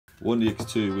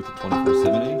1DX2 with the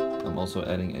 2470. I'm also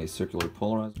adding a circular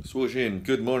polarizer. Swoosh in.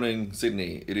 Good morning,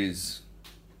 Sydney. It is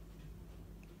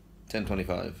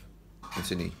 10:25 in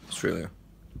Sydney, Australia.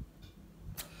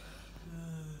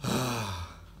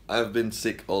 I've been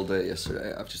sick all day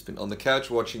yesterday. I've just been on the couch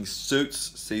watching Suits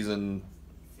season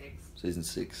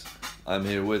 6. I'm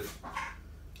here with...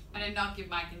 I did not give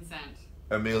my consent.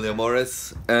 Amelia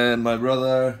Morris and my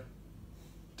brother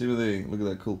Timothy. Look at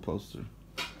that cool poster.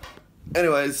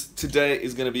 Anyways, today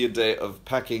is going to be a day of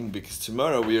packing because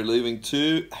tomorrow we are leaving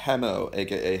to Hamo,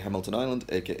 aka Hamilton Island,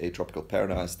 aka Tropical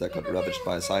Paradise that got ravaged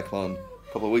by a cyclone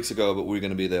a couple of weeks ago, but we're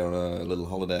going to be there on a little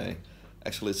holiday.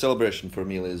 Actually, a celebration for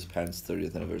Amelia's parents'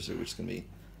 30th anniversary, which is going to be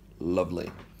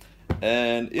lovely.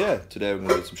 And yeah, today we're going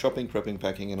to do some shopping, prepping,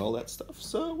 packing and all that stuff,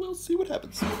 so we'll see what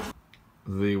happens.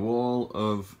 The wall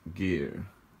of gear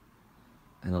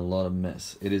and a lot of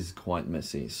mess. It is quite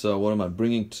messy. So what am I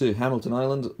bringing to Hamilton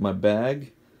Island? My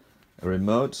bag, a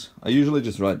remote. I usually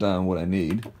just write down what I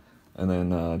need and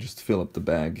then just fill up the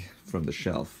bag from the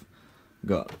shelf.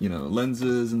 Got, you know,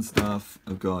 lenses and stuff.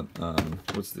 I've got,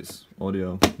 what's this?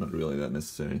 Audio, not really that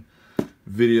necessary.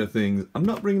 Video things. I'm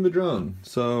not bringing the drone,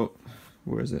 so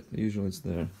where is it? Usually it's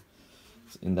there.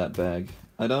 It's in that bag.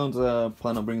 I don't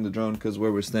plan on bringing the drone because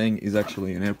where we're staying is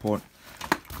actually an airport,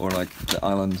 or like the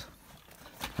island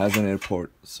has an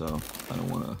airport, so I don't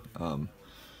want to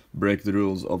break the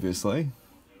rules, obviously.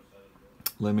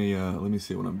 Let me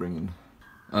see what I'm bringing.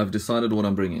 I've decided what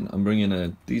I'm bringing. I'm bringing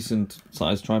a decent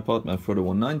sized tripod, my Photo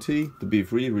 190, the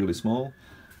B3, really small,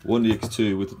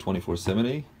 1DX2 with the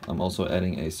 2470. I'm also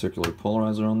adding a circular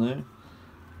polarizer on there,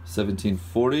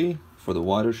 1740 for the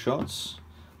wider shots.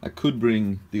 I could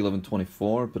bring the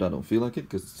 1124, but I don't feel like it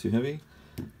because it's too heavy.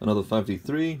 Another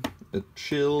 5D3, a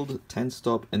chilled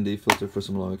 10-stop ND filter for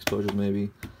some low exposures maybe,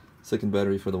 second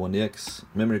battery for the 1DX,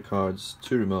 memory cards,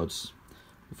 2 remotes,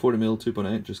 40mm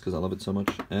 2.8 just because I love it so much,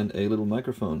 and a little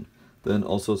microphone. Then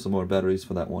also some more batteries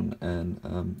for that one, and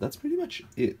that's pretty much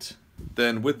it.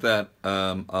 Then with that,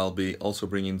 I'll be also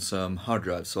bringing some hard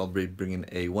drives. So I'll be bringing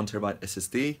a 1TB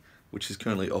SSD, which is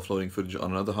currently offloading footage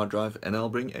on another hard drive, and I'll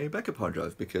bring a backup hard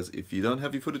drive, because if you don't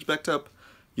have your footage backed up,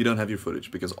 you don't have your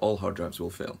footage, because all hard drives will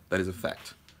fail. That is a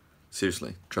fact.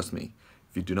 Seriously, trust me.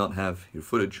 If you do not have your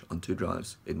footage on 2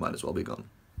 drives, it might as well be gone.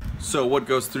 So what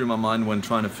goes through my mind when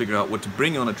trying to figure out what to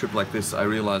bring on a trip like this? I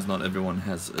realize not everyone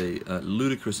has a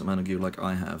ludicrous amount of gear like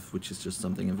I have, which is just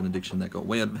something of an addiction that got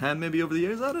way out of hand maybe over the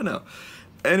years, I don't know.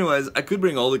 Anyways, I could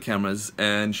bring all the cameras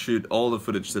and shoot all the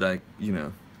footage that I, you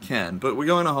know, can, but we're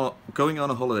going on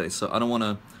a holiday, so I don't want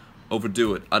to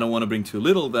overdo it. I don't want to bring too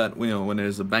little that, you know, when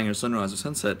there's a banger sunrise or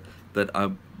sunset, that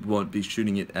I won't be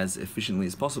shooting it as efficiently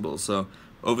as possible. So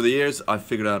over the years, I've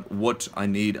figured out what I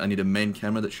need. I need a main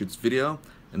camera that shoots video,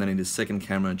 and then I need a second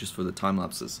camera just for the time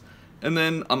lapses. And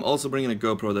then I'm also bringing a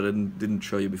GoPro that I didn't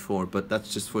show you before, but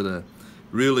that's just for the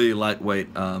really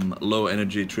lightweight, low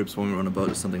energy trips when we're on a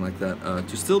boat or something like that,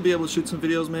 to still be able to shoot some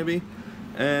videos maybe.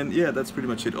 And yeah, that's pretty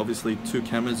much it. Obviously 2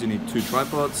 cameras, you need 2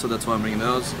 tripods, so that's why I'm bringing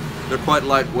those. They're quite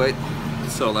lightweight.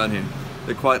 It's so loud here.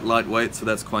 They're quite lightweight, so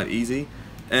that's quite easy.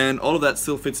 And all of that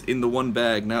still fits in the one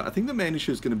bag. Now, I think the main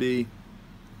issue is going to be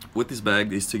with this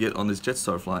bag is to get on this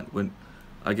Jetstar flight. When,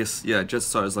 I guess, yeah,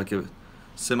 Jetstar is like a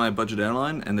semi-budget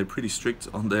airline, and they're pretty strict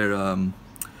on their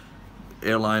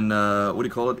airline, what do you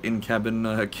call it,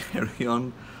 in-cabin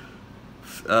carry-on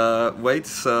weight.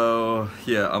 So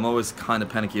yeah, I'm always kind of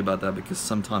panicky about that, because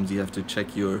sometimes you have to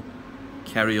check your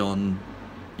carry-on,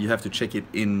 you have to check it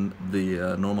in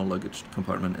the normal luggage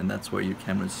compartment, and that's where your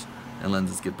cameras and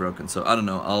lenses get broken. So I don't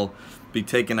know, I'll be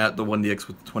taking out the 1DX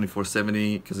with the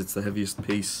 2470 because it's the heaviest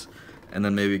piece, and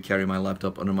then maybe carry my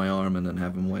laptop under my arm and then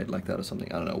have them weighed like that or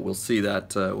something. I don't know, we'll see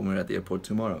that when we're at the airport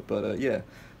tomorrow. But yeah,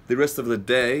 the rest of the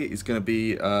day is going to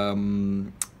be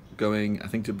going, I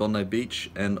think, to Bondi Beach,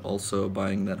 and also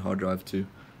buying that hard drive to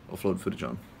offload footage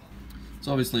on. It's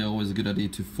obviously always a good idea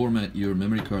to format your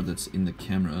memory card that's in the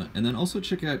camera, and then also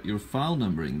check out your file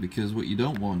numbering, because what you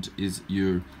don't want is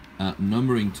your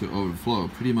numbering to overflow.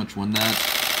 Pretty much when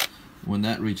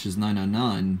that reaches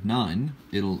 9999,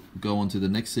 it'll go on to the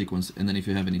next sequence, and then if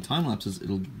you have any time lapses,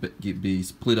 it'll be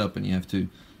split up, and you have to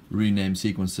rename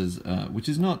sequences, which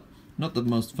is not the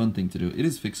most fun thing to do. It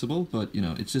is fixable, but you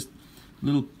know, it's just a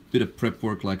little bit of prep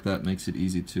work like that makes it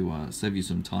easy to save you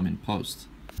some time in post.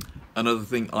 Another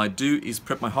thing I do is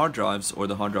prep my hard drives, or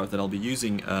the hard drive that I'll be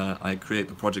using. I create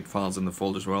the project files in the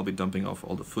folders where I'll be dumping off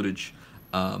all the footage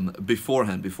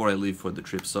beforehand, before I leave for the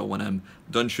trip. So when I'm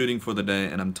done shooting for the day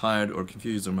and I'm tired or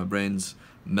confused, or my brain's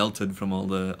melted from all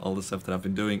the stuff that I've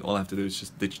been doing, all I have to do is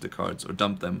just ditch the cards or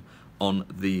dump them on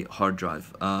the hard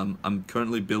drive. I'm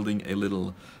currently building a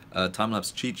little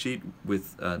time-lapse cheat sheet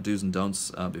with do's and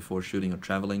don'ts before shooting or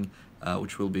traveling,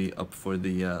 which will be up for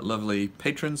the lovely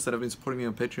patrons that have been supporting me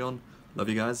on Patreon. Love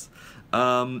you guys.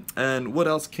 And what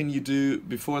else can you do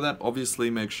before that? Obviously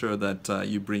make sure that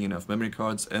you bring enough memory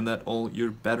cards and that all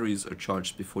your batteries are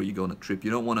charged before you go on a trip.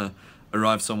 You don't want to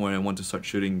arrive somewhere and want to start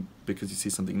shooting because you see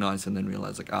something nice and then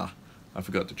realize like, I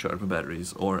forgot to charge my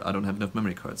batteries, or I don't have enough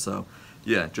memory cards. So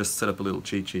yeah, just set up a little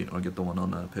cheat sheet or get the one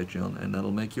on Patreon, and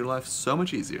that'll make your life so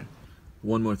much easier.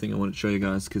 One more thing I want to show you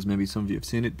guys, because maybe some of you have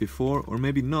seen it before, or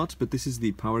maybe not, but this is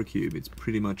the power cube. It's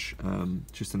pretty much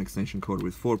just an extension cord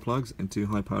with 4 plugs and 2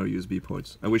 high power USB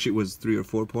ports. I wish it was 3 or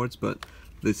 4 ports, but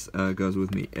this goes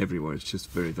with me everywhere. It's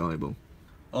just very valuable.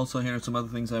 Also, here are some other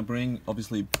things I bring.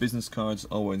 Obviously, business cards,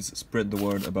 always spread the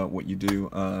word about what you do.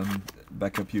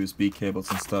 Backup USB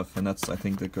cables and stuff, and that's, I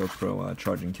think, the GoPro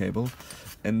charging cable.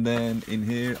 And then in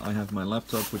here I have my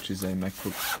laptop, which is a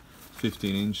MacBook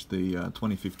 15-inch, the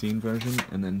 2015 version.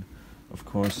 And then, of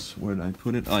course, where did I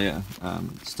put it? Oh yeah,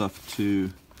 stuff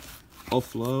to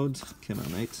offload. Come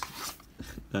on, mate.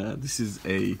 This is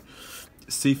a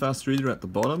CFast reader at the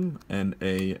bottom and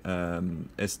a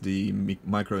SD,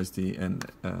 micro SD and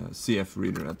CF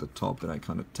reader at the top that I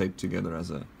kind of taped together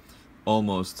as a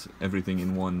almost everything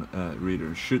in one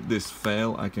reader. Should this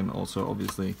fail, I can also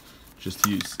obviously just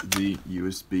use the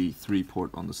USB 3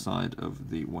 port on the side of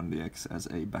the 1DX as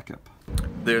a backup.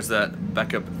 There's that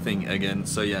backup thing again.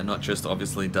 So yeah, not just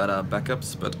obviously data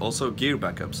backups, but also gear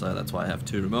backups. That's why I have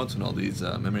 2 remotes and all these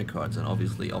memory cards, and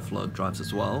obviously offload drives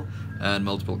as well, and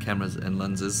multiple cameras and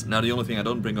lenses. Now the only thing I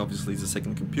don't bring obviously is a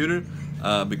second computer,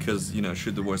 because, you know,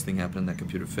 should the worst thing happen and that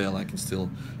computer fail, I can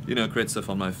still, you know, create stuff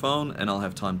on my phone, and I'll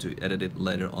have time to edit it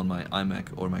later on my iMac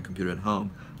or my computer at home.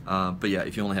 But yeah,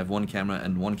 if you only have one camera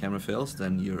and one camera fails,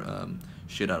 then you're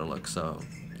shit out of luck. So,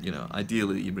 you know,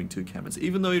 ideally you bring 2 cameras.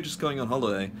 Even though you're just going on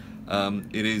holiday,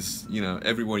 it is, you know,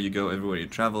 everywhere you go, everywhere you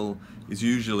travel is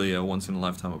usually a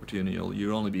once-in-a-lifetime opportunity.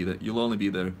 You'll only be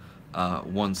there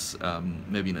once,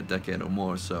 maybe in a decade or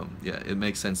more. So yeah, it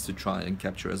makes sense to try and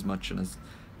capture as much and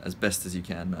as best as you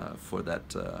can for that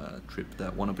trip,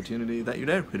 that one opportunity that you're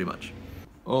there, pretty much.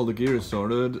 All the gear is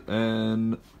sorted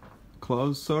and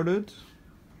clothes sorted.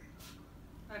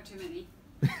 Too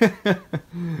many.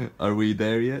 Are we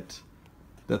there yet?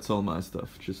 That's all my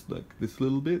stuff, just like this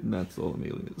little bit, and that's all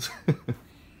Amelia's.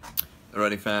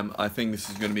 Alrighty fam, I think this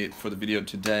is going to be it for the video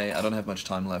today. I don't have much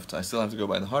time left. I still have to go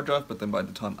buy the hard drive, but then by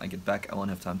the time I get back I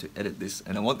won't have time to edit this,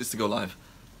 and I want this to go live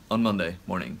on Monday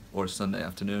morning, or Sunday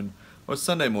afternoon, or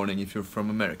Sunday morning if you're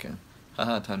from America.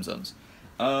 Haha, time zones.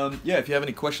 Yeah, if you have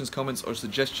any questions, comments, or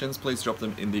suggestions, please drop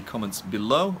them in the comments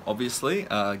below. Obviously,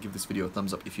 give this video a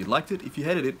thumbs up if you liked it. If you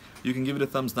hated it, you can give it a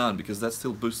thumbs down, because that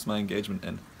still boosts my engagement,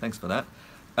 and thanks for that.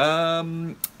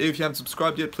 If you haven't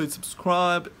subscribed yet, please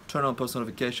subscribe. Turn on post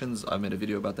notifications. I've made a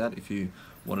video about that. If you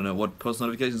want to know what post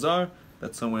notifications are,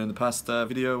 that's somewhere in the past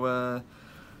video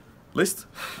list.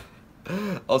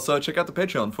 Also, check out the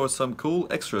Patreon for some cool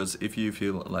extras if you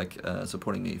feel like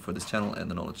supporting me for this channel and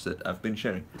the knowledge that I've been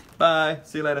sharing. Bye!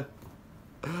 See you later!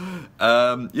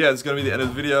 Yeah, it's gonna be the end of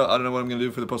the video. I don't know what I'm gonna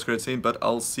do for the post-credit scene, but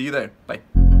I'll see you there. Bye!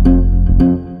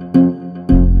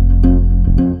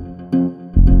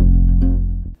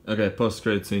 Okay,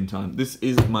 post-credit scene time. This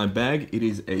is my bag. It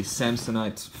is a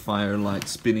Samsonite Firelight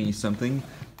Spinny something.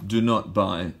 Do not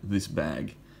buy this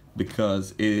bag,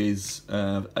 because it is,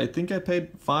 I think I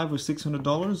paid $500 or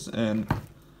 $600, and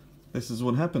this is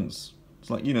what happens. It's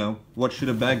like, you know, what should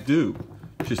a bag do?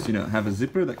 Just, you know, have a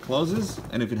zipper that closes,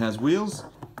 and if it has wheels,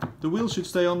 the wheels should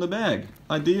stay on the bag,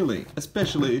 ideally,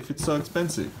 especially if it's so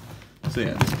expensive. So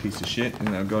yeah, this piece of shit is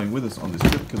now going with us on this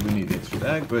trip because we need the extra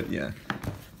bag, but yeah,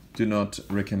 do not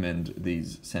recommend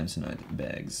these Samsonite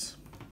bags.